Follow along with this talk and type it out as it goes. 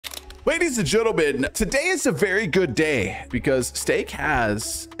Ladies and gentlemen, today is a very good day because Stake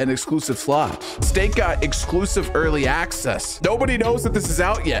has an exclusive slot. Stake got exclusive early access. Nobody knows that this is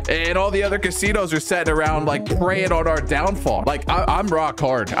out yet, and all the other casinos are sitting around like praying on our downfall. Like I'm rock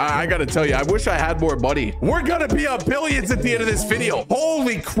hard. I gotta tell you, I wish I had more money. We're gonna be up billions at the end of this video.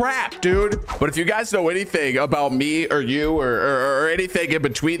 Holy crap, dude. But if you guys know anything about me or you or anything in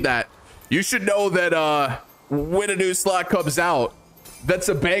between that, you should know that when a new slot comes out, that's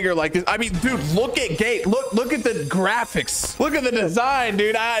a banger like this. I mean, dude, look at Gate. Look at the graphics. Look at the design,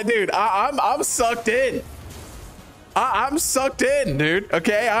 dude. I'm sucked in. I'm sucked in, dude.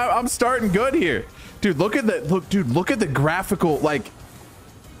 Okay, I'm starting good here, dude. Look at the graphical. Like,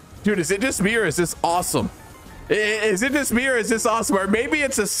 dude, is it just me or is this awesome? Is it just me or is this awesome? Or maybe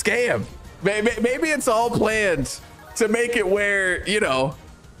it's a scam. Maybe it's all planned to make it where, you know,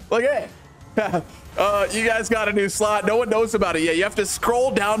 like, hey. You guys got a new slot. No one knows about it yet. You have to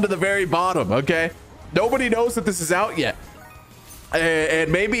scroll down to the very bottom. Okay, nobody knows that this is out yet, and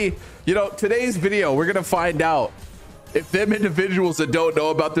maybe, you know, today's video we're gonna find out if them individuals that don't know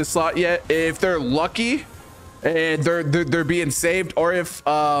about this slot yet, if they're lucky and they're being saved, or if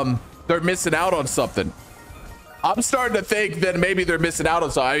they're missing out on something. I'm starting to think that maybe they're missing out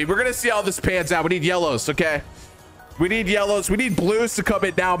on something. I mean, we're gonna see how this pans out. We need yellows. Okay, we need yellows. We need blues to come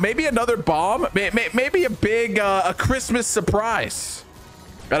in now. Maybe another bomb. Maybe a big a Christmas surprise.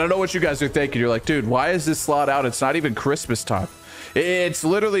 I don't know what you guys are thinking. You're like, dude, why is this slot out? It's not even Christmas time. It's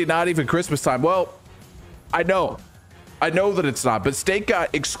literally not even Christmas time. Well, I know that it's not, but Stake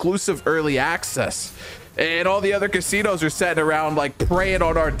got exclusive early access, and all the other casinos are sitting around like praying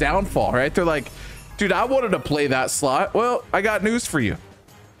on our downfall, right? They're like, dude, I wanted to play that slot. Well, I got news for you.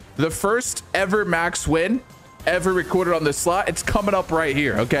 The first ever max win ever recorded on this slot, it's coming up right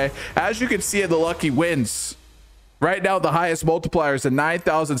here. Okay, as you can see in the lucky wins right now, the highest multiplier is a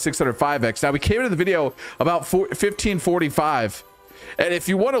 9,605x. Now we came into the video about 1545, and if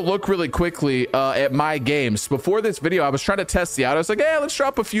you want to look really quickly at my games before this video, I was trying to test the out. I was like, hey, let's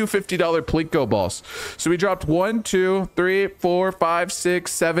drop a few $50 plinko balls. So we dropped 1 2 3 4 5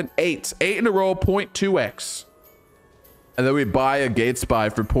 6 7 8 in a row, 0.2x, and then we buy a Gates buy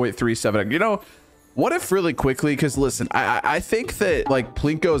for 0.37. You know what if, really quickly, because listen, I think that like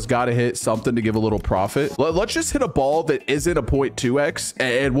Plinko's got to hit something to give a little profit. Let's just hit a ball that isn't a 0.2x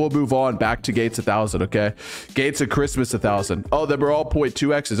and we'll move on back to Gates 1,000. Okay, Gates of Christmas 1,000. Oh, then we're all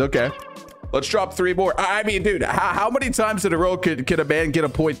 0.2x's. Okay, let's drop 3 more. I mean, dude, how many times in a row can a man get a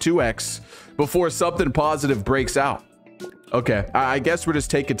 0.2x before something positive breaks out? Okay, I guess we're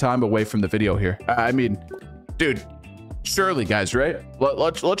just taking time away from the video here. I mean, dude, surely, guys, right?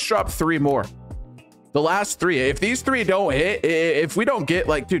 Let's drop 3 more. The last 3, if these 3 don't hit, if we don't get,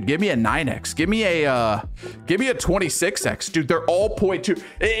 like, dude, give me a 9x, give me a 26x, dude. They're all 0.2.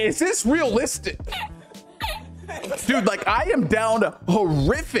 Is this realistic? Dude, like, I am down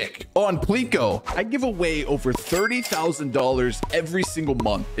horrific on Plinko. I give away over $30,000 every single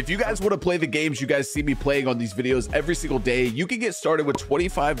month. If you guys want to play the games you guys see me playing on these videos every single day, you can get started with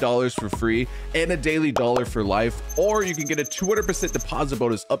 $25 for free and a daily dollar for life, or you can get a 200% deposit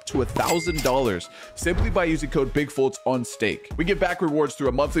bonus up to $1,000 simply by using code BIGFOLTS on Stake. We give back rewards through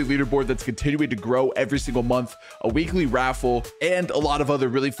a monthly leaderboard that's continuing to grow every single month, a weekly raffle, and a lot of other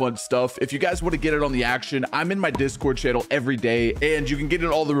really fun stuff. If you guys want to get it on the action, I'm in my Discord channel every day, and you can get in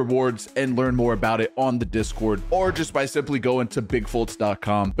all the rewards and learn more about it on the Discord, or just by simply going to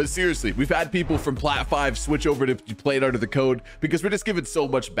bigfolts.com. But seriously, we've had people from Plat 5 switch over to play it under the code because we're just giving so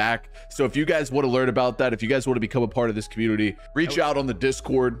much back. So if you guys want to learn about that, if you guys want to become a part of this community, reach out on the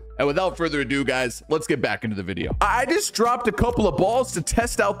Discord. And without further ado, guys, let's get back into the video. I just dropped a couple of balls to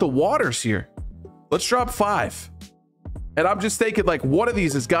test out the waters here. Let's drop 5, and I'm just thinking, like, one of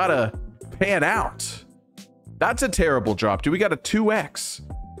these has got to pan out. That's a terrible drop, dude. We got a 2x.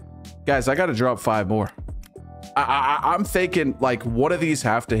 Guys, I got to drop 5 more. I'm thinking, like, one of these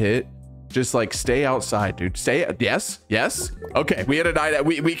have to hit. Just, like, stay outside, dude. Stay. Yes. Okay, we had a 9.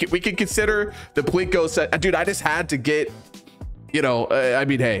 We can consider the Plinko set. Dude, I just had to get, you know, I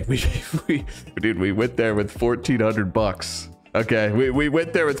mean, hey, we went there with 1,400 bucks. Okay, we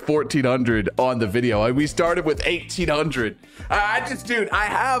went there with 1,400 on the video, and we started with 1,800. Dude, I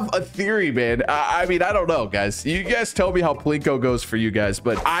have a theory, man. I mean, I don't know, guys. You guys tell me how Plinko goes for you guys,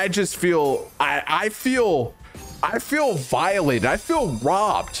 but I just feel, I feel violated. I feel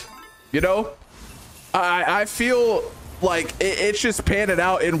robbed, you know? I feel like it's just panning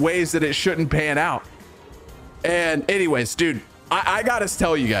out in ways that it shouldn't pan out. And anyways, dude, I gotta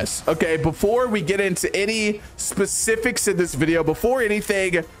tell you guys, okay, before we get into any specifics in this video, before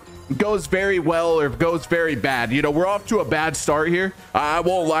anything goes very well or goes very bad. You know, we're off to a bad start here. I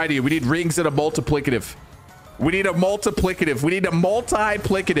won't lie to you. We need rings and a multiplicative. We need a multiplicative. We need a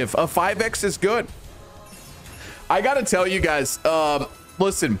multiplicative. A 5x is good. I gotta tell you guys,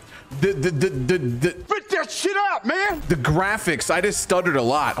 listen, Fit that shit up, man. The graphics, I just stuttered a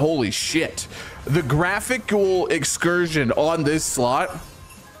lot. Holy shit. The graphical excursion on this slot,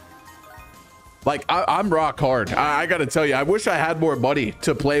 like, I'm rock hard. I gotta tell you, I wish I had more money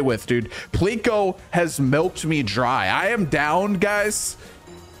to play with, dude. Plinko has milked me dry. I am down, guys.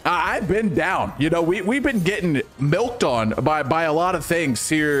 I've been down. You know, we've been getting milked on by a lot of things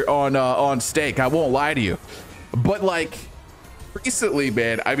here on Stake. I won't lie to you. But, like, recently,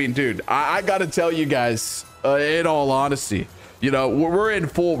 man, I mean, dude, I gotta tell you guys, in all honesty, you know, we're in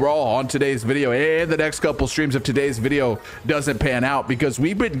full raw on today's video and the next couple streams if today's video doesn't pan out, because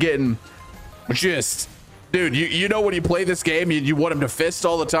we've been getting just, dude, you know, when you play this game, you want him to fist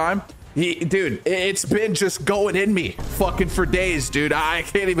all the time. Dude, it's been just going in me fucking for days, dude. I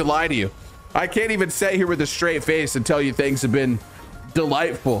can't even lie to you. I can't even sit here with a straight face and tell you things have been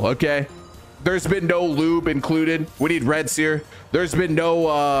delightful, okay? There's been no lube included. We need reds here. There's been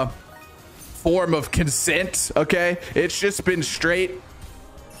no form of consent, okay? It's just been straight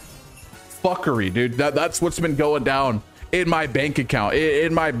fuckery, dude. That's what's been going down in my bank account,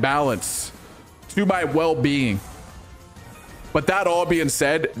 in my balance, to my well-being. But that all being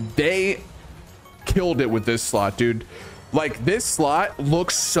said, they killed it with this slot, dude. Like, this slot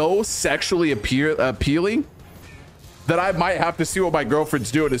looks so sexually appealing that I might have to see what my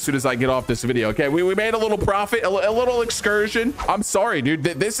girlfriend's doing as soon as I get off this video. Okay, we made a little profit, a little excursion. I'm sorry, dude.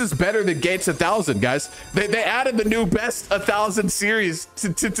 This is better than Gates 1000, guys. They added the new best 1000 series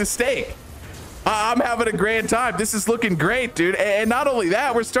to Stake. I'm having a grand time. This is looking great, dude. And not only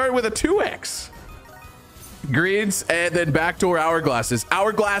that, we're starting with a 2x. Greens and then backdoor hourglasses.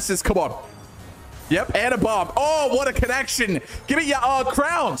 Hourglasses, come on. Yep, and a bomb. Oh, what a connection. Give me your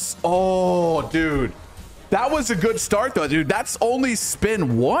crowns. Oh, dude. That was a good start, though, dude. That's only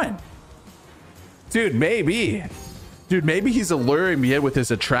spin 1. Dude, maybe. Dude, maybe he's alluring me in with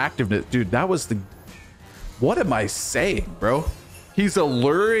his attractiveness. Dude, that was the... What am I saying, bro? He's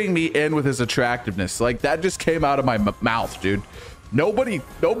alluring me in with his attractiveness. Like, that just came out of my mouth, dude. Nobody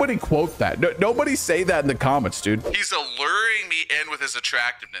quote that. Nobody say that in the comments, dude. He's alluring me in with his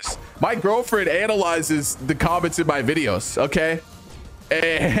attractiveness. My girlfriend analyzes the comments in my videos, okay?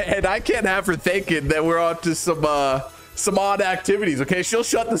 And I can't have her thinking that we're on to some odd activities, okay? She'll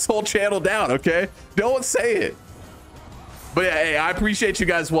shut this whole channel down, okay? Don't say it. But yeah, hey, I appreciate you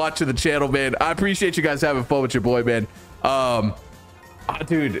guys watching the channel, man. I appreciate you guys having fun with your boy, man.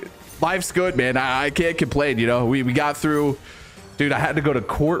 Dude, life's good, man. I can't complain, you know? We got through... Dude, I had to go to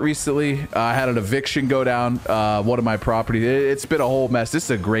court recently. I had an eviction go down one of my properties. It's been a whole mess. This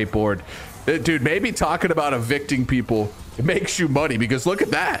is a great board. Dude, maybe talking about evicting people makes you money, because look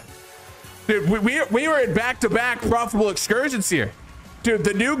at that. Dude, we were in back-to-back profitable excursions here. Dude,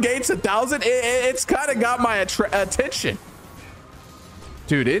 the new Gates 1000, it's kind of got my attention.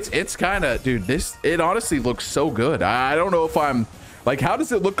 Dude, it's kind of, dude, it honestly looks so good. I don't know if I'm, like, how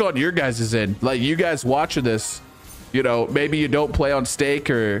does it look on your guys' end? Like, you guys watching this, you know, maybe you don't play on Stake,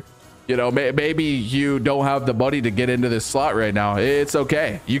 or, you know, maybe you don't have the money to get into this slot right now. It's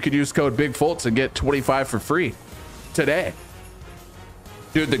okay. You could use code BigFoltz and get 25 for free today.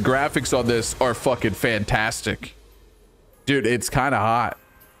 Dude, the graphics on this are fucking fantastic. Dude, it's kind of hot.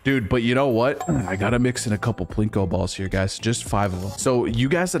 Dude, but you know what? I gotta mix in a couple Plinko balls here, guys. Just 5 of them. So you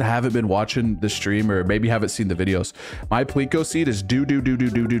guys that haven't been watching the stream, or maybe haven't seen the videos, my Plinko seed is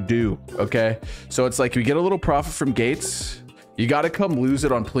do. Okay, so it's like we get a little profit from Gates, you gotta come lose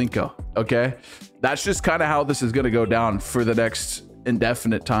it on Plinko. Okay, that's just kind of how this is gonna go down for the next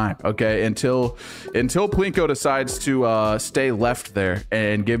indefinite time. Okay, until Plinko decides to stay left there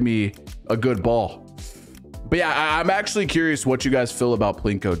and give me a good ball. But yeah, I'm actually curious what you guys feel about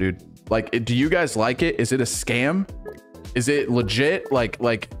Plinko, dude. Like, do you guys like it? Is it a scam? Is it legit?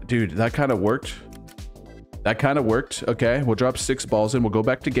 Like, dude, that kind of worked. That kind of worked. Okay, we'll drop 6 balls in. We'll go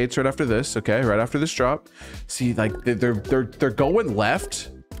back to Gates right after this. Okay, right after this drop. See, like, they're going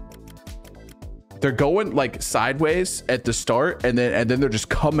left. They're going like sideways at the start, and then they're just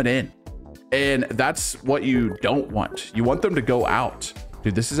coming in. And that's what you don't want. You want them to go out.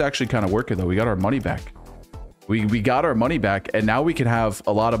 Dude, this is actually kind of working though. We got our money back. We got our money back, and now we can have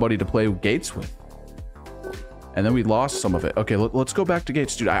a lot of money to play Gates with. And then we lost some of it. Okay, let's go back to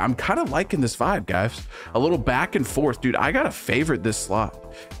Gates, dude. I'm kind of liking this vibe, guys. A little back and forth, dude. I gotta favorite this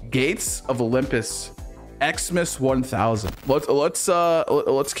slot. Gates of Olympus, Xmas 1000.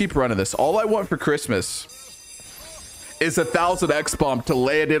 Let's keep running this. All I want for Christmas is 1,000 X bomb to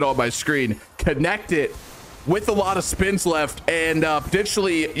land it on my screen, connect it with a lot of spins left, and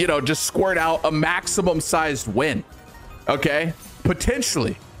potentially, you know, just squirt out a maximum sized win. Okay,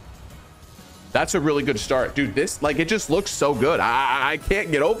 potentially. That's a really good start, dude. This, like, it just looks so good. I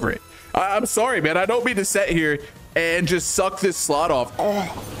can't get over it. I'm sorry, man. I don't mean to sit here and just suck this slot off.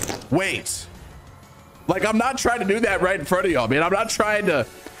 Oh, wait, like, I'm not trying to do that right in front of y'all, man. I'm not trying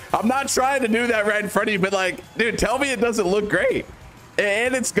to do that right in front of you, but like, dude, tell me it doesn't look great.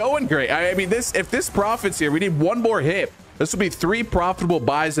 And it's going great. I mean, if this profits here, we need one more hit. This will be 3 profitable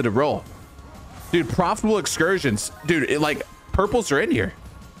buys in a row. Dude, profitable excursions. Dude, like, purples are in here.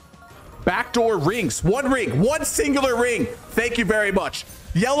 Backdoor rings. 1 ring. 1 singular ring. Thank you very much.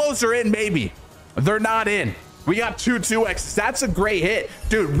 Yellows are in, maybe. They're not in. We got 2 2Xs. That's a great hit.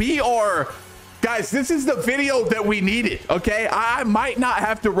 Dude, we are... Guys, this is the video that we needed, okay? I might not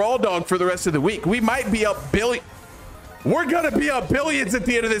have to raw dog for the rest of the week. We might be up billion... We're gonna be up billions at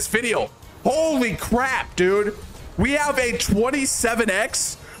the end of this video. Holy crap, dude. We have a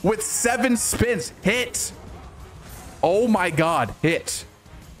 27X with 7 spins. Hit. Oh my God, hit.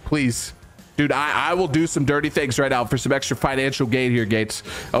 Please. Dude, I will do some dirty things right now for some extra financial gain here, Gates.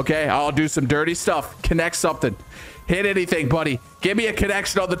 Okay, I'll do some dirty stuff. Connect something. Hit anything, buddy. Give me a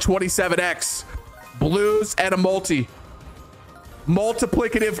connection on the 27X. Blues and a multi.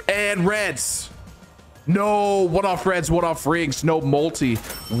 Multiplicative and reds. No, one-off reds, one-off rings, no multi.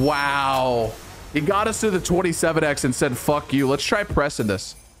 Wow. He got us to the 27X and said, fuck you. Let's try pressing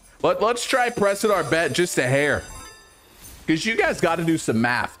this. Let's try pressing our bet just a hair. Because you guys got to do some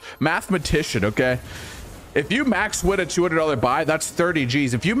math. Mathematician, okay? If you max win a $200 buy, that's 30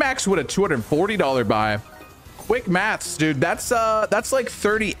 G's. If you max win a $240 buy, quick maths, dude, that's like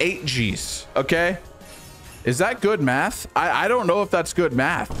 38 G's, okay? Is that good math? I don't know if that's good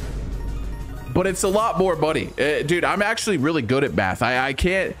math. But it's a lot more money. Dude, I'm actually really good at math. I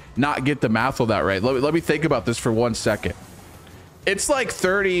can't not get the math on that right. Let me think about this for 1 second. It's like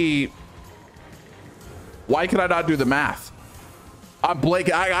 30. Why can I not do the math? I'm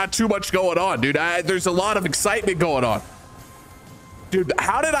blanking. I got too much going on, dude. There's a lot of excitement going on. Dude,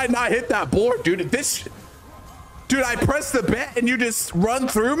 how did I not hit that board, dude? Dude, I pressed the bet and you just run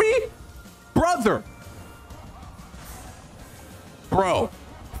through me? Brother. Bro.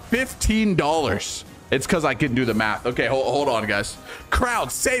 $15. It's because I can do the math. Okay, hold on, guys. Crown,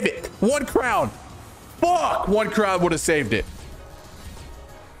 save it. 1 crown. Fuck, 1 crown would have saved it.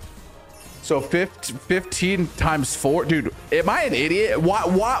 So 15 times 4. Dude, am I an idiot?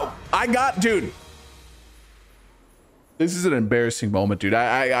 What? I got, dude. This is an embarrassing moment, dude.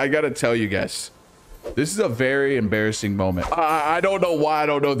 I got to tell you guys. This is a very embarrassing moment. I don't know why I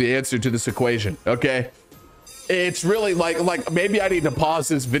don't know the answer to this equation, okay? It's really like maybe I need to pause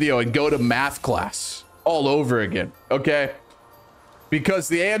this video and go to math class all over again, okay? Because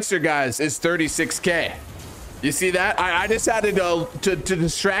the answer, guys, is 36K. You see that? I just had to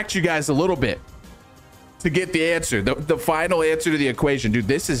distract you guys a little bit to get the answer, the final answer to the equation. Dude,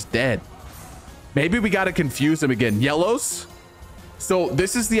 this is dead. Maybe we got to confuse them again. Yellows. So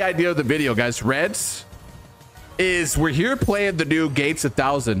this is the idea of the video, guys. Reds is we're here playing the new Gates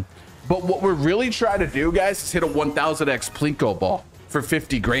 1000. But what we're really trying to do, guys, is hit a 1000X Plinko ball for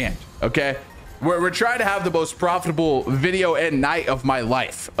 50 grand, okay? We're trying to have the most profitable video and night of my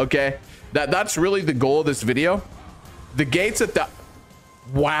life, okay? That's really the goal of this video. The Gates at the...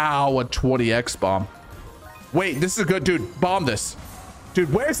 Wow, a 20X bomb. Wait, this is good, dude. Bomb this.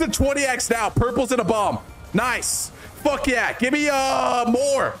 Dude, where's the 20X now? Purple's in a bomb. Nice. Fuck yeah. Give me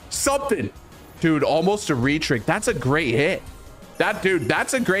more. Something. Dude, almost a retrick. That's a great hit. Dude,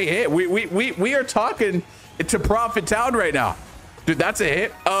 that's a great hit. We are talking to Profit Town right now. Dude, that's a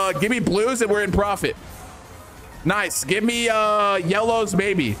hit. Give me blues and we're in profit. Nice. Give me yellows,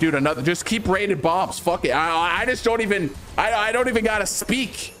 maybe. Dude, another. Just keep raining bombs. Fuck it. I just don't even. I don't even gotta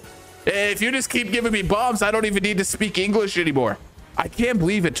speak. If you just keep giving me bombs, I don't even need to speak English anymore. I can't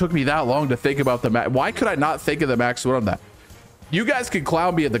believe it took me that long to think about the max. Why could I not think of the max win on that? You guys can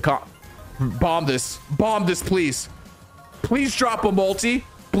clown me at the bomb this. Bomb this, please. Please drop a multi.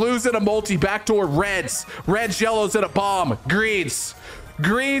 Blues and a multi. Backdoor reds. Reds, yellows, and a bomb. Greens.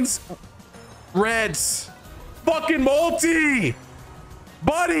 Greens. Reds. Fucking multi.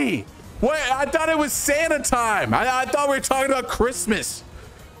 Buddy. Wait, I thought it was Santa time. I thought we were talking about Christmas.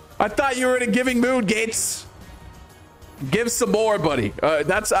 I thought you were in a giving mood, Gates. Give some more, buddy.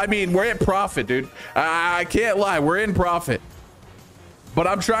 I mean, we're in profit, dude. I can't lie. We're in profit. But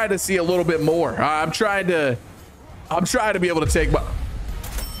I'm trying to see a little bit more. I'm trying to be able to take my...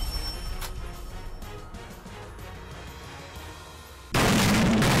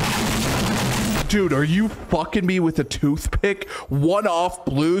 Dude, are you fucking me with a toothpick? One off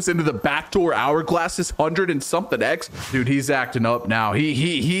blues into the backdoor hourglasses, 100 and something X. Dude, he's acting up now.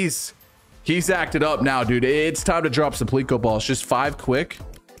 He's acting up now, dude. It's time to drop some Plinko balls. Just 5 quick.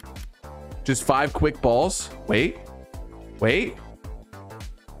 Just 5 quick balls. Wait.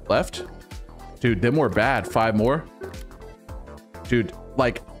 Left. Dude, them were bad. 5 more. Dude,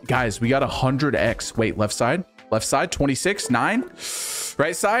 like, guys, we got 100X. Wait, left side. Left side, 26, 9.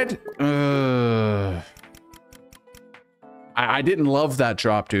 Right side. I didn't love that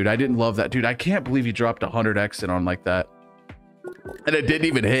drop, dude. I didn't love that. Dude, I can't believe he dropped 100X in on like that. And it didn't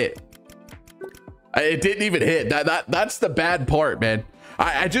even hit. It didn't even hit. That's the bad part, man.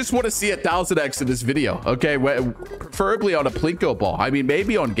 I just want to see 1000X in this video. Okay, preferably on a Plinko ball. I mean,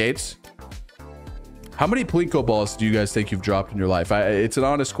 maybe on Gates. How many Plinko balls do you guys think you've dropped in your life? It's an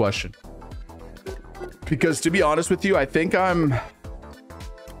honest question. Because to be honest with you, I think I'm...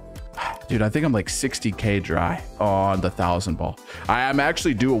 Dude, I think I'm like 60K dry on the 1000 ball. I'm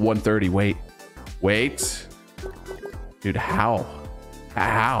actually due a 130. Wait. Dude, how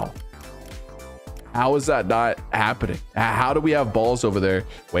is that not happening? How do we have balls over there?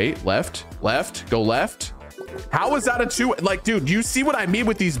 Wait, left, go left. How is that a 2? Like, dude, you see what I mean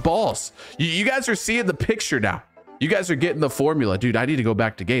with these balls? You guys are seeing the picture now. You guys are getting the formula. Dude, I need to go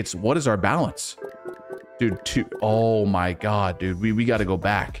back to Gates. What is our balance? Dude, 2. Oh my God, dude, we got to go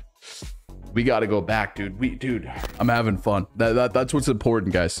back. We got to go back, dude. Dude, I'm having fun. That's what's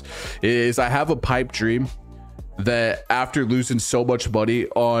important, guys, is I have a pipe dream that after losing so much money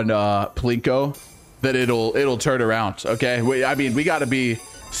on Plinko, that it'll turn around. Okay, I mean, we got to be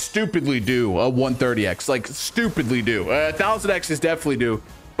stupidly due a 130X, like stupidly due. 1000X is definitely due,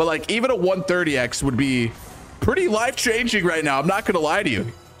 but like even a 130X would be pretty life-changing right now. I'm not gonna lie to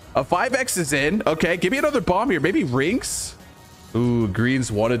you. A 5X is in. Okay, give me another bomb here. Maybe rings. Ooh,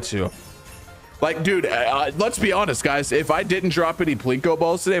 greens wanted to. Like, dude, let's be honest, guys. If I didn't drop any Plinko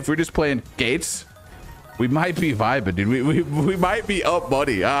balls today, if we're just playing Gates, we might be vibing, dude. We might be up,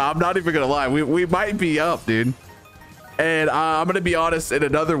 buddy. I'm not even gonna lie. We might be up, dude. And I'm gonna be honest in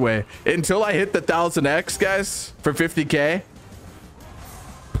another way. Until I hit the 1000X, guys, for 50K,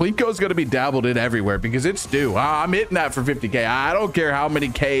 Plinko's gonna be dabbled in everywhere because it's due. I'm hitting that for 50K. I don't care how many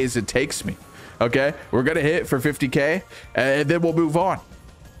Ks it takes me. Okay, we're gonna hit for 50K, and then we'll move on.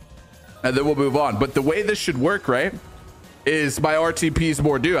 But the way this should work, right, is my RTP is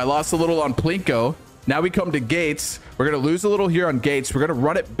more due. I lost a little on Plinko. Now we come to Gates. We're gonna lose a little here on Gates. We're gonna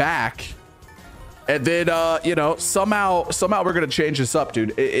run it back, and then you know, somehow we're gonna change this up,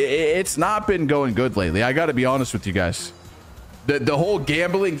 dude. It's not been going good lately. I gotta be honest with you guys. The whole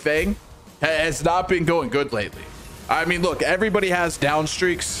gambling thing has not been going good lately. I mean, look, everybody has down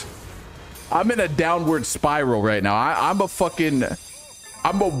streaks. I'm in a downward spiral right now. I'm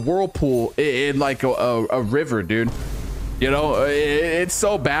a whirlpool in like a river, dude. You know, it's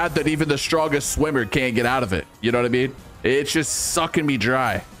so bad that even the strongest swimmer can't get out of it. You know what I mean? It's just sucking me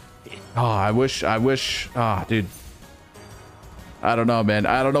dry. Oh, I wish, dude. I don't know, man.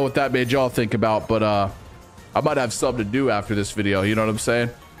 I don't know what that made y'all think about, but I might have something to do after this video. You know what I'm saying?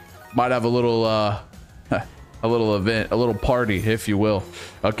 Might have a little, a little event, a little party, if you will.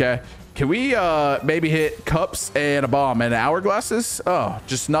 Okay. Can we maybe hit cups and a bomb and hourglasses? Oh,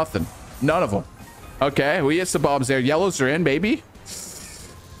 just nothing. None of them. Okay, we hit some bombs there. Yellows are in, baby.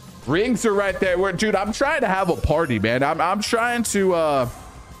 Rings are right there. Dude, I'm trying to have a party, man. I'm trying to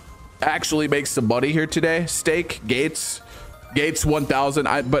actually make some money here today. Stake, Gates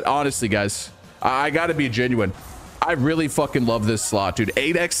 1000. But honestly, guys, I gotta be genuine. I really fucking love this slot, dude.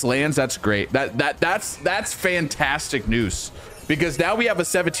 8x lands, that's great. That's fantastic news. Because now we have a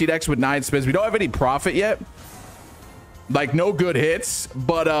 17x with 9 spins. We don't have any profit yet. Like, no good hits.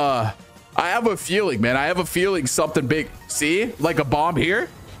 But I have a feeling, man. I have a feeling something big. See? Like a bomb here.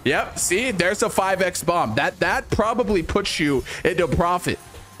 Yep. See? There's a 5x bomb. That probably puts you into profit.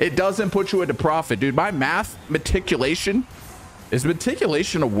 It doesn't put you into profit, dude. My math meticulation. Is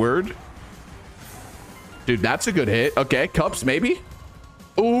meticulation a word? Dude, that's a good hit. Okay. Cups, maybe?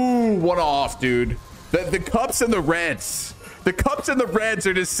 Ooh, one off, dude. The cups and the reds. The cups and the reds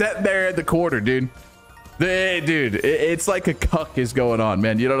are just sitting there in the corner, dude. Dude, it's like a cuck is going on,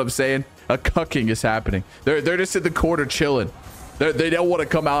 man. You know what I'm saying? A cucking is happening. They're just in the corner chilling. They don't want to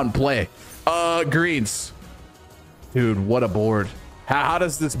come out and play. Greens. Dude, what a board. How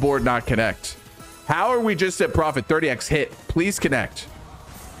does this board not connect? How are we just at profit? 30x hit. Please connect.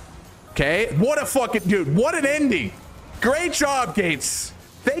 Okay. What a fucking dude. What an ending. Great job, Gates.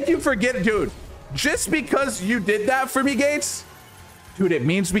 Thank you for getting, dude. Just because you did that for me, Gates, dude, it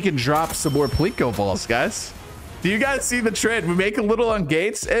means we can drop some more Plinko balls, guys. Do you guys see the trend? We make a little on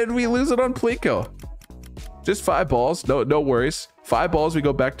Gates and we lose it on Plinko. Just 5 balls. No worries. 5 balls. We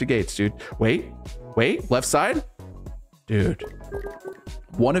go back to Gates, dude. Wait. Left side. Dude.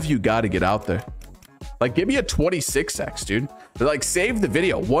 One of you got to get out there. Like, give me a 26x, dude. Like, save the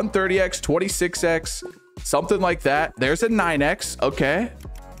video. 130x, 26x, something like that. There's a 9x. Okay.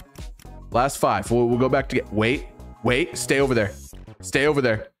 Last 5. We'll go back to get. Wait. Stay over there. Stay over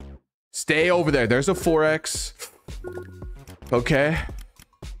there. There's a 4x. Okay.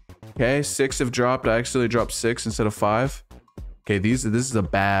 6 have dropped. I actually dropped 6 instead of 5. Okay, this is a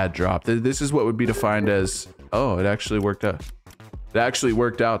bad drop. This is what would be defined as, oh, it actually worked out. It actually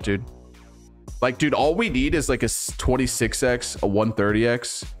worked out, dude. Like, dude, all we need is like a 26x, a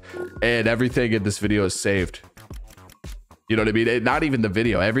 130x, and everything in this video is saved. You know what I mean? Not even the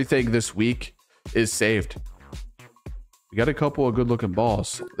video. Everything this week is saved. We got a couple of good looking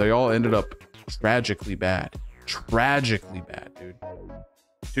balls. They all ended up tragically bad. Tragically bad, dude.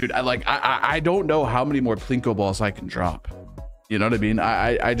 Dude, I don't know how many more Plinko balls I can drop. You know what I mean?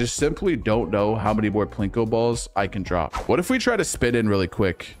 I just simply don't know how many more Plinko balls I can drop. What if we try to spin in really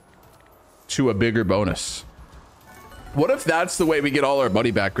quick to a bigger bonus? What if that's the way we get all our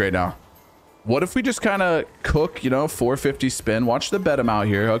money back right now? What if we just kind of cook, you know, 450 spin? Watch the bet amount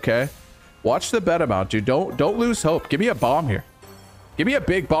here, okay? Watch the bet amount, dude. Don't lose hope. Give me a bomb here. Give me a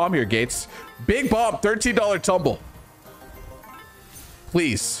big bomb here, Gates. Big bomb, $13 tumble.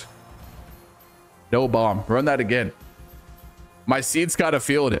 Please. No bomb. Run that again. My seed's kind of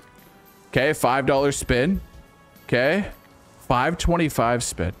feeling it. Okay, $5 spin. Okay, $5.25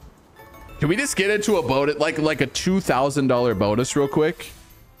 spin. Can we just get into a bonus, like a $2,000 bonus real quick,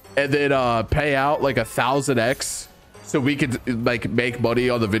 and then pay out like 1,000x so we could like make money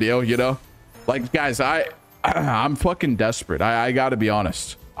on the video, you know? Like, guys, I'm fucking desperate. I gotta be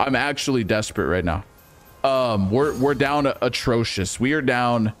honest. I'm actually desperate right now. We're down atrocious. We are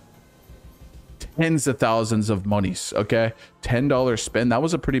down tens of thousands of monies. Okay, $10 spin. That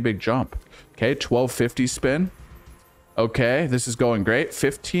was a pretty big jump. Okay, $12.50 spin. Okay, this is going great.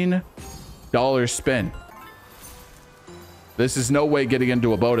 $15 spin. This is no way getting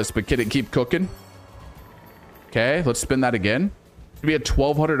into a bonus, but can it keep cooking? Okay, let's spin that again. It'd be a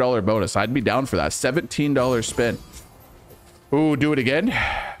 $1,200 bonus. I'd be down for that. $17 spin. Ooh, do it again.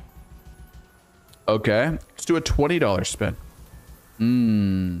 Okay, let's do a $20 spin.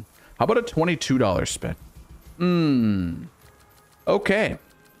 How about a $22 spin? Okay.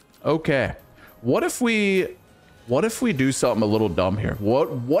 What if we do something a little dumb here?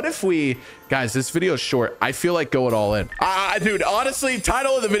 What if we, guys, this video is short. I feel like going all in. Dude, honestly,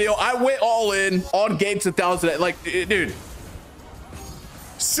 title of the video, I went all in on Gates 1,000. Like, dude,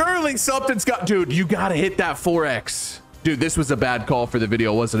 surely something's got, dude, you gotta hit that 4x. Dude, this was a bad call for the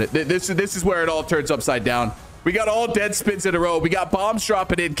video, wasn't it? This is where it all turns upside down. We got all dead spins in a row. We got bombs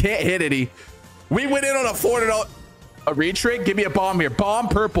dropping in, can't hit any. We went in on a $400. A retrig? Give me a bomb here. Bomb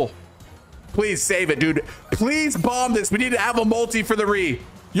purple. Please save it, dude. Please bomb this. We need to have a multi for the re.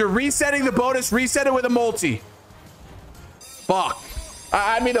 You're resetting the bonus. Reset it with a multi. Fuck.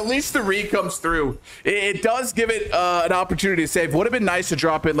 I mean, at least the re comes through. It does give it an opportunity to save. Would have been nice to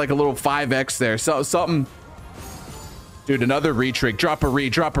drop in like a little 5x there. So something. Dude, another retrig. Drop a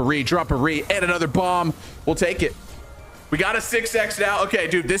re, and another bomb. We'll take it. We got a 6x now. Okay,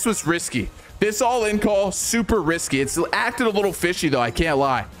 dude, this was risky. This all-in call, super risky. It's acted a little fishy, though. I can't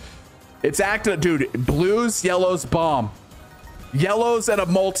lie. It's acted, dude. Blues, yellows, bomb. Yellows and a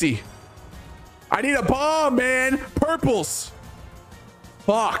multi. I need a bomb, man. Purples.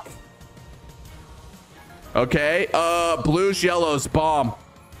 Fuck. Okay. Blues, yellows, bomb.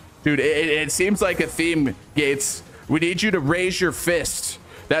 Dude, it seems like a theme, Gates. We need you to raise your fist.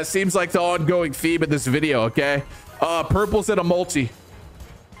 That seems like the ongoing theme of this video, okay? Purples and a multi.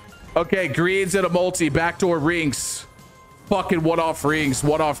 Okay, greens and a multi. Backdoor rings. Fucking one-off rings.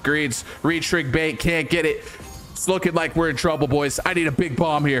 One-off greens. Retrig bait. Can't get it. It's looking like we're in trouble, boys. I need a big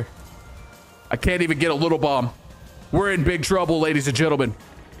bomb here. I can't even get a little bomb. We're in big trouble, ladies and gentlemen.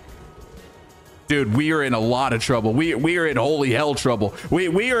 Dude, we are in a lot of trouble. We are in holy hell trouble.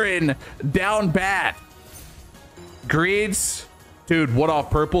 We are in down bad. Greens. Dude,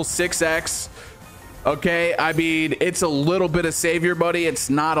 one-off purple. 6x. Okay, I mean, it's a little bit of savior money. It's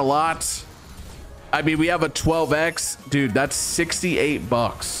not a lot. I mean, we have a 12x. Dude, that's 68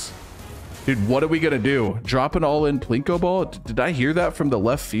 bucks. Dude, what are we gonna do? Drop an all-in Plinko ball? Did I hear that from the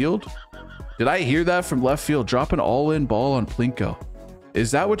left field? Did I hear that from left field? Drop an all-in ball on Plinko. Is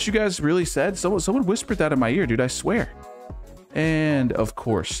that what you guys really said? Someone whispered that in my ear, dude. I swear. And of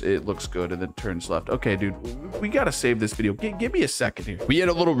course it looks good and then turns left. Okay, dude, we got to save this video. Give me a second here. We had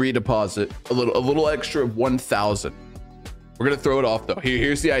a little redeposit, a little extra 1,000. We're going to throw it off though.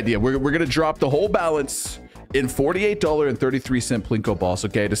 Here's the idea. We're going to drop the whole balance in $48.33 Plinko balls.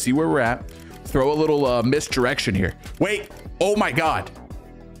 Okay. To see where we're at, throw a little misdirection here. Wait. Oh my God.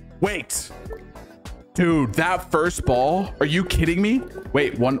 Wait, dude, that first ball. Are you kidding me?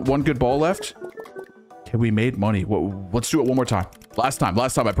 Wait, one good ball left. Okay, we made money. Let's do it one more time. Last time,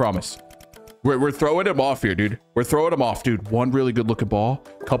 I promise. We're throwing him off here, dude. We're throwing him off, dude. One really good looking ball,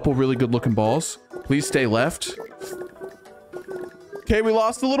 couple really good looking balls. Please stay left. Okay, we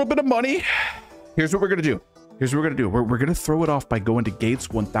lost a little bit of money. Here's what we're gonna do. We're gonna throw it off by going to Gates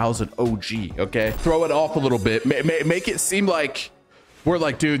 1000 OG. Okay, throw it off a little bit. Make it seem like we're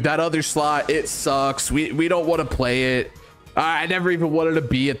like, dude, that other slot, it sucks. We don't want to play it. I never even wanted to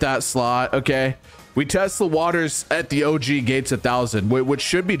be at that slot. Okay, we test the waters at the OG Gates 1000, which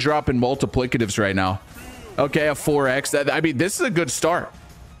should be dropping multiplicatives right now. Okay, a 4x. I mean, this is a good start.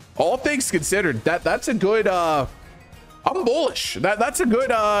 All things considered, that's a good. I'm bullish. That's a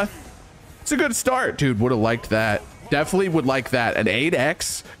good. It's a good start, dude. Would have liked that. Definitely would like that. An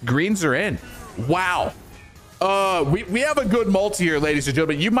 8x. Greens are in. Wow. We have a good multi here, ladies and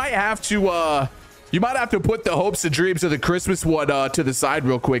gentlemen. You might have to put the hopes and dreams of the Christmas one to the side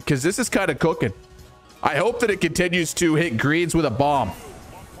real quick, because this is kind of cooking. I hope that it continues to hit greens with a bomb.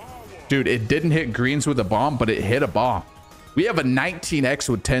 Dude, it didn't hit greens with a bomb, but it hit a bomb. We have a 19x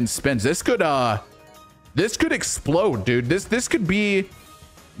with 10 spins. This could explode, dude. This could be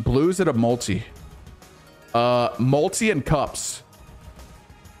blues at a multi. Multi and cups.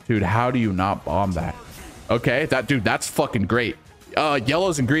 Dude, how do you not bomb that? Okay, that's fucking great.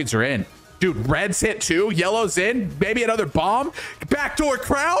 Yellows and greens are in. Dude, reds hit too. Yellows in. Maybe another bomb. Backdoor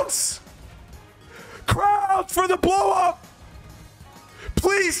crowns. Crowns for the blow up.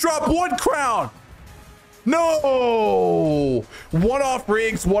 Please drop one crown. No. One off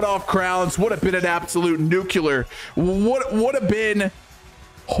rigs, one off crowns. Would have been an absolute nuclear. Would have been.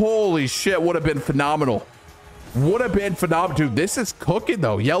 Holy shit. Would have been phenomenal. Would have been phenomenal. Dude, this is cooking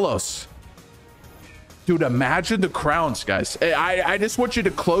though. Yellows. Dude, imagine the crowns, guys. I just want you to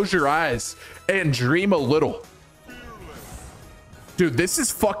close your eyes and dream a little. Dude, this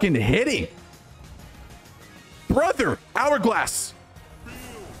is fucking hitting. Brother, hourglass.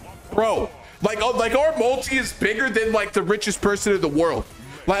 Bro, like our multi is bigger than like the richest person in the world.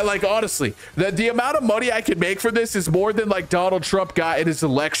 Like honestly, the amount of money I can make for this is more than like Donald Trump got in his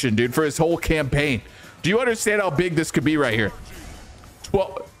election, dude, for his whole campaign. Do you understand how big this could be right here?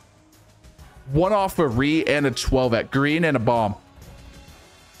 12. One off a re and a 12x green and a bomb.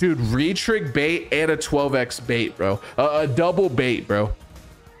 Dude, retrig bait and a 12x bait, bro. A double bait, bro.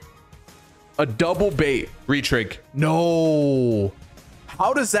 A double bait retrig. No.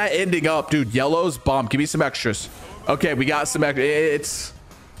 How does that ending up, dude? Yellows, bomb. Give me some extras. Okay, we got some extra.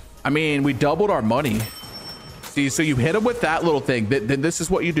 I mean, we doubled our money. See, so you hit them with that little thing. Then this is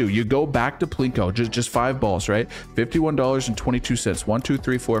what you do. You go back to Plinko. Just 5 balls, right? $51.22. 1, 2,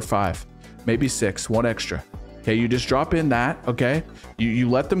 3, 4, 5. Maybe 6, one extra. Okay, you just drop in that. Okay, you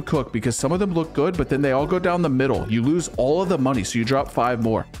let them cook, because some of them look good, but then they all go down the middle. You lose all of the money, so you drop 5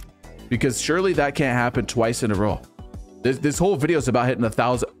 more, because surely that can't happen twice in a row. This whole video is about hitting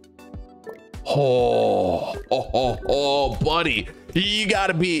 1,000. Oh, buddy, you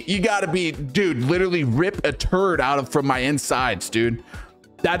gotta be, dude. Literally rip a turd from my insides, dude.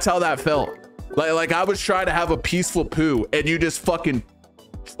 That's how that felt. Like I was trying to have a peaceful poo, and you just fucking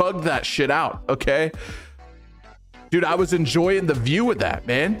chug that shit out. Okay, dude, I was enjoying the view of that,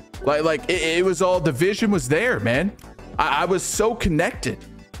 man. Like it was all, the vision was there, man. I was so connected.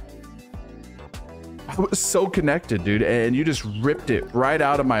 I was so connected, dude, and you just ripped it right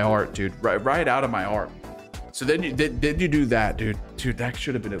out of my heart, dude. Right out of my heart. So then you do that, dude. Dude, that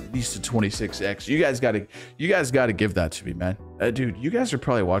should have been at least a 26x. You guys gotta give that to me, man. Dude, you guys are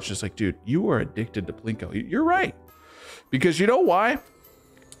probably watching this like, dude, you are addicted to Plinko. You're right, because you know why?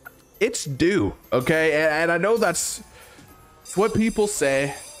 It's due, okay? And I know that's what people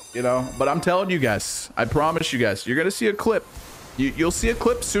say, you know, but I'm telling you guys, I promise you guys, you're gonna see a clip. You'll see a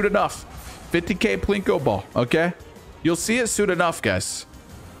clip soon enough. 50k Plinko ball, okay? You'll see it soon enough, guys.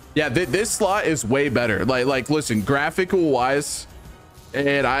 Yeah, this slot is way better. Like listen, graphical wise,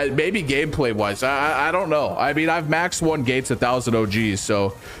 and maybe gameplay wise, I don't know. I mean, I've maxed one Gates 1000 OGs,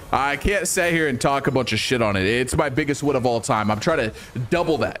 so I can't sit here and talk a bunch of shit on it. It's my biggest win of all time. I'm trying to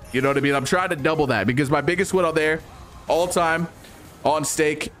double that. You know what I mean? I'm trying to double that, because my biggest win out there all time on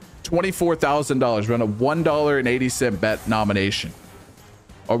stake, $24,000. Run a $1.80 bet nomination,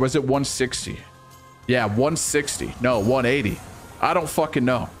 or was it 160? Yeah, 160. No, 180. I don't fucking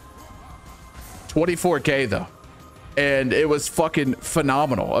know. 24K though. And it was fucking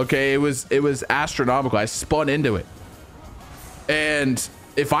phenomenal. Okay, it was astronomical. I spun into it. And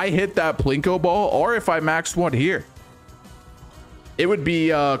if I hit that Plinko ball, or if I maxed one here, it would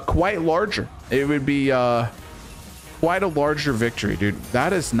be quite larger. It would be quite a larger victory, dude.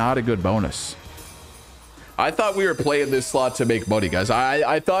 That is not a good bonus. I thought we were playing this slot to make money, guys.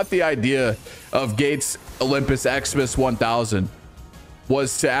 I thought the idea of Gates Olympus Xmas 1000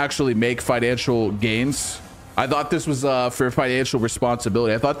 was to actually make financial gains. I thought this was for financial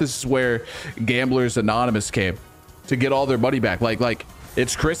responsibility. I thought this is where Gamblers Anonymous came to get all their money back. Like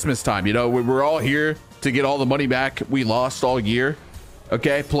it's Christmas time, you know. We're all here to get all the money back we lost all year.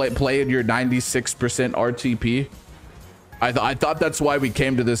 Okay, play in your 96% RTP. I thought that's why we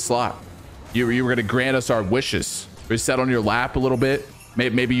came to this slot. You were going to grant us our wishes. We sat on your lap a little bit.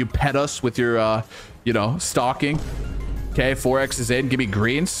 Maybe you pet us with your, you know, stalking. Okay, 4X is in. Give me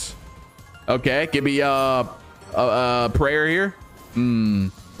greens. Okay, give me prayer here.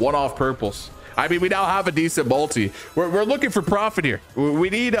 One-off purples. I mean, we now have a decent multi. We're looking for profit here. We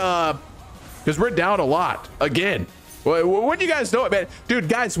need, because we're down a lot again. Wouldn't you guys know it, man? Dude,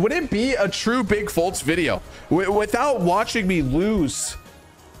 guys, would it be a true Big Fultz video without watching me lose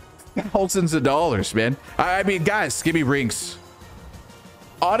thousands of dollars, man? I mean, guys, give me rings.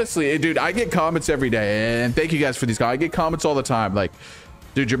 Honestly, dude, I get comments every day, and thank you guys for these comments. I get comments all the time, like,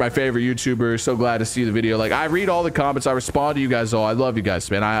 dude, you're my favorite YouTuber. So glad to see the video. Like, I read all the comments. I respond to you guys all. I love you guys,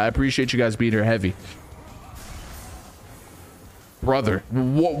 man. I appreciate you guys being here heavy. Brother,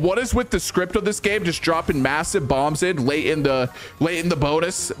 what is with the script of this game? Just dropping massive bombs in late in the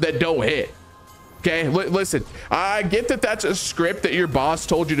bonus that don't hit. Okay, listen, I get that that's a script that your boss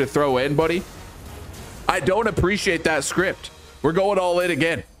told you to throw in, buddy. I don't appreciate that script. We're going all in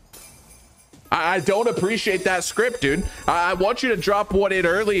again. I don't appreciate that script, dude. I want you to drop one in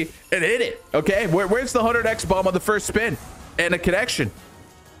early and hit it. Okay, where's the 100x bomb on the first spin and a connection?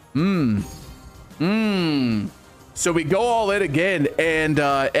 So we go all in again, and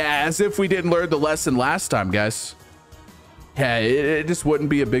as if we didn't learn the lesson last time, guys. Yeah, it just wouldn't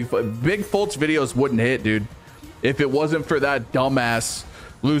be a Big Fultz videos wouldn't hit, dude, if it wasn't for that dumbass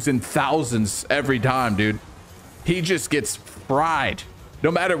losing thousands every time, dude. He just gets fried. No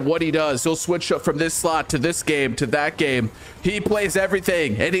matter what he does, he'll switch up from this slot to this game to that game. He plays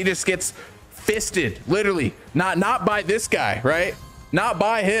everything, and he just gets fisted, literally. Not by this guy, right? Not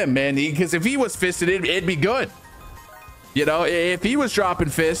by him, man. Because if he was fisted, it'd be good. You know, if he was dropping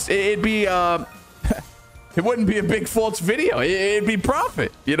fists, it'd be it wouldn't be a Big Fultz video. It'd be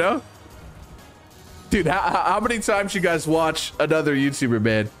profit, you know? Dude, how many times you guys watch another YouTuber,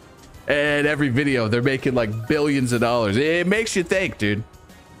 man, and every video they're making like billions of dollars? It makes you think, dude.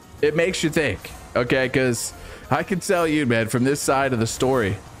 It makes you think. Okay, because I can tell you, man, from this side of the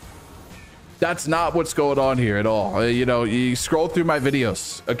story, that's not what's going on here at all. You know, you scroll through my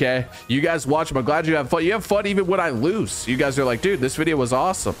videos, okay? You guys watch them. I'm glad you have fun. You have fun even when I lose. You guys are like, dude, this video was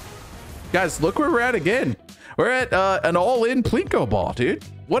awesome. Guys, look where we're at again. We're at an all-in Plinko ball, dude.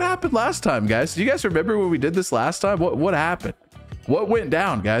 What happened last time, guys? Do you guys remember when we did this last time? What happened? What went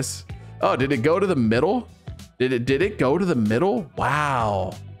down, guys? Oh, did it go to the middle? Did it go to the middle?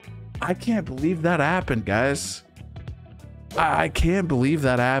 Wow. I can't believe that happened, guys. I can't believe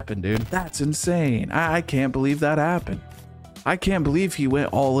that happened, dude. That's insane. I can't believe that happened. I can't believe he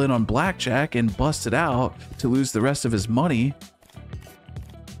went all in on blackjack and busted out to lose the rest of his money.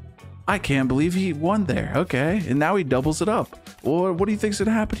 I can't believe he won there. Okay, and now he doubles it up. Well, what do you think's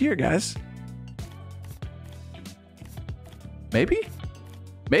gonna happen here, guys? Maybe?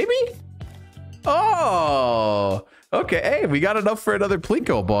 Oh, okay. Hey, we got enough for another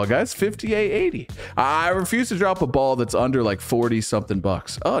Plinko ball, guys. 58.80. I refuse to drop a ball that's under like 40 something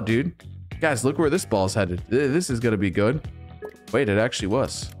bucks. Oh, dude, guys, look where this ball's headed. This is gonna be good. Wait, it actually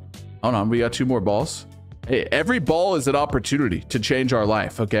was. Hold on, we got 2 more balls. Hey, every ball is an opportunity to change our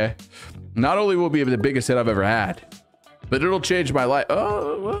life. Okay, not only will it be the biggest hit I've ever had, but it'll change my life.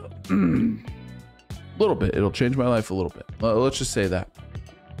 Oh, a little bit. It'll change my life a little bit. Let's just say that.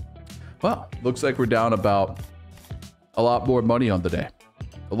 Well, looks like we're down about a lot more money on the day.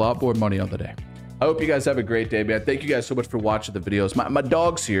 A lot more money on the day. I hope you guys have a great day, man. Thank you guys so much for watching the videos. My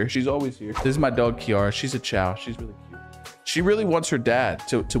dog's here. She's always here. This is my dog, Kiara. She's a chow. She's really cute. She really wants her dad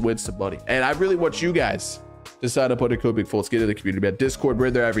to win some money. And I really want you guys to sign up under code Big Fultz. Get in the community, man. Discord,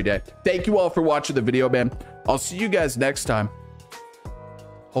 we're there every day. Thank you all for watching the video, man. I'll see you guys next time.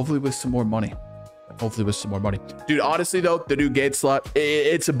 Hopefully with some more money. Dude, honestly though, the new gate slot,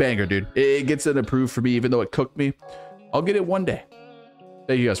 it's a banger, dude. It gets an approved for me, even though it cooked me. I'll get it one day.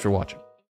 Thank you guys for watching.